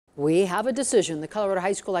We have a decision. The Colorado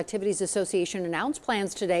High School Activities Association announced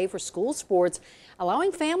plans today for school sports,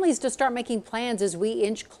 allowing families to start making plans as we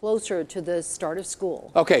inch closer to the start of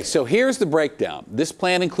school. Okay, so here's the breakdown. This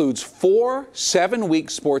plan includes 4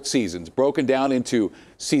 7-week sports seasons broken down into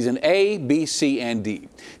Season A, B, C, and D.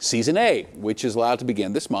 Season A, which is allowed to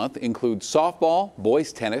begin this month, includes softball,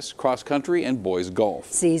 boys tennis, cross country, and boys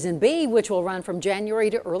golf. Season B, which will run from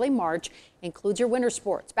January to early March, includes your winter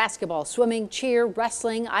sports: basketball, swimming, cheer,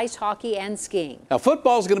 wrestling, ice hockey, and skiing. Now,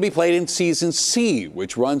 football is going to be played in Season C,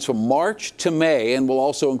 which runs from March to May and will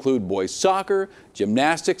also include boys soccer,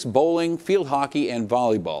 gymnastics, bowling, field hockey, and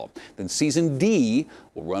volleyball. Then Season D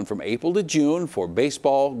will run from April to June for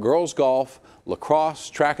baseball, girls golf, lacrosse,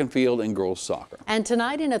 track and field, and girls soccer. And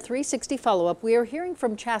tonight in a 360 follow-up, we are hearing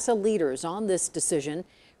from CHSAA leaders on this decision.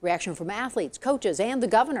 Reaction from athletes, coaches, and the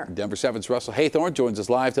governor. Denver 7's Russell Haythorne joins us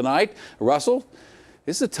live tonight. Russell,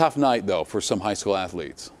 this is a tough night, though, for some high school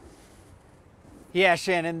athletes. Yeah,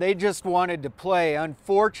 Shannon, they just wanted to play.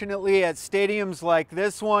 Unfortunately, at stadiums like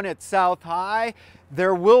this one at South High,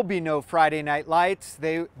 there will be no Friday night lights.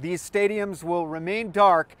 These stadiums will remain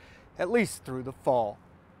dark at least through the fall.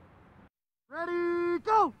 Ready,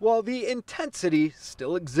 go! While the intensity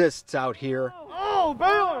still exists out here,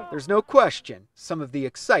 there's no question some of the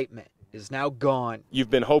excitement is now gone. You've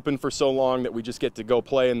been hoping for so long that we just get to go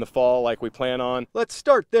play in the fall like we plan on. Let's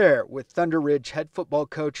start there with Thunder Ridge head football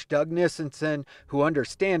coach Doug Nissenson, who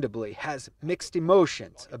understandably has mixed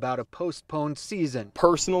emotions about a postponed season.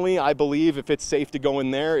 Personally, I believe if it's safe to go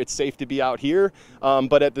in there, it's safe to be out here.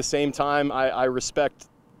 But at the same time, I respect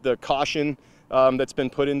the caution that's been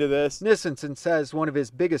put into this. Nissenson says one of his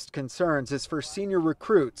biggest concerns is for senior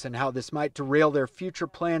recruits and how this might derail their future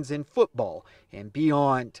plans in football and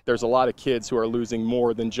beyond. There's a lot of kids who are losing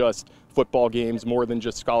more than just football games, more than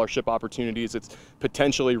just scholarship opportunities. It's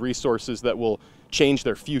potentially resources that will change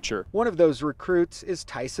their future. One of those recruits is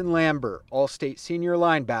Tyson Lambert, all-state senior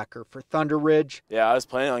linebacker for Thunder Ridge. Yeah, I was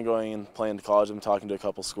planning on going and playing to college. I'm talking to a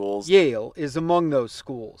couple schools. Yale is among those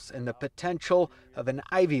schools, and the potential of an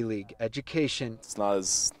Ivy League education. It's not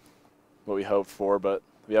as what we hoped for, but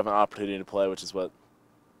we have an opportunity to play, which is what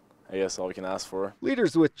I guess all we can ask for.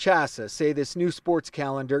 Leaders with CHSAA say this new sports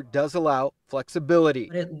calendar does allow flexibility.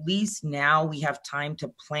 But at least now we have time to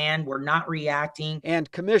plan. We're not reacting.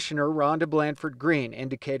 And Commissioner Rhonda Blanford Green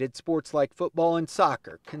indicated sports like football and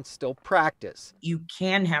soccer can still practice. You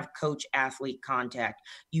can have coach-athlete contact.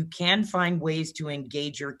 You can find ways to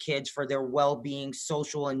engage your kids for their well-being,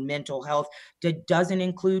 social and mental health that doesn't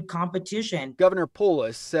include competition. Governor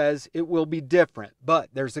Polis says it will be different, but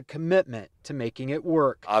there's a commitment to making it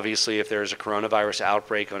work. Obviously, if there's a coronavirus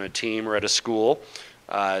outbreak on a team or at a school,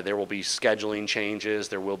 there will be scheduling changes,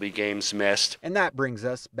 there will be games missed. And that brings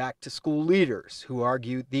us back to school leaders who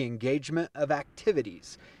argue the engagement of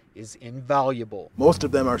activities is invaluable. Most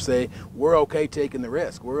of them are saying, we're okay taking the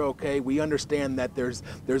risk. We're okay. We understand that there's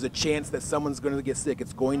a chance that someone's going to get sick.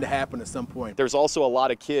 It's going to happen at some point. There's also a lot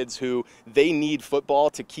of kids who they need football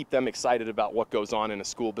to keep them excited about what goes on in a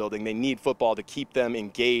school building. They need football to keep them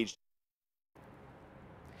engaged.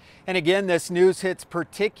 And again, this news hits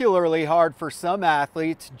particularly hard for some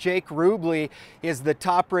athletes. Jake Rubley is the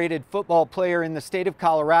top-rated football player in the state of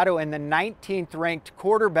Colorado and the 19th ranked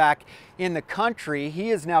quarterback in the country.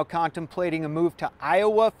 He is now contemplating a move to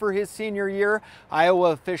Iowa for his senior year.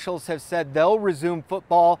 Iowa officials have said they'll resume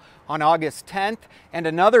football on August 10th. And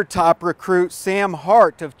another top recruit, Sam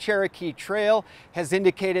Hart of Cherokee Trail, has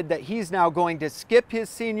indicated that he's now going to skip his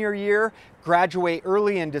senior year, graduate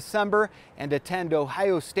early in December, and attend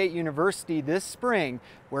Ohio State University this spring,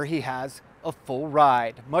 where he has a full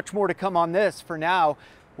ride. Much more to come on this. For now,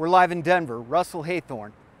 we're live in Denver. Russell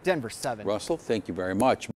Haythorne, Denver 7. Russell, thank you very much.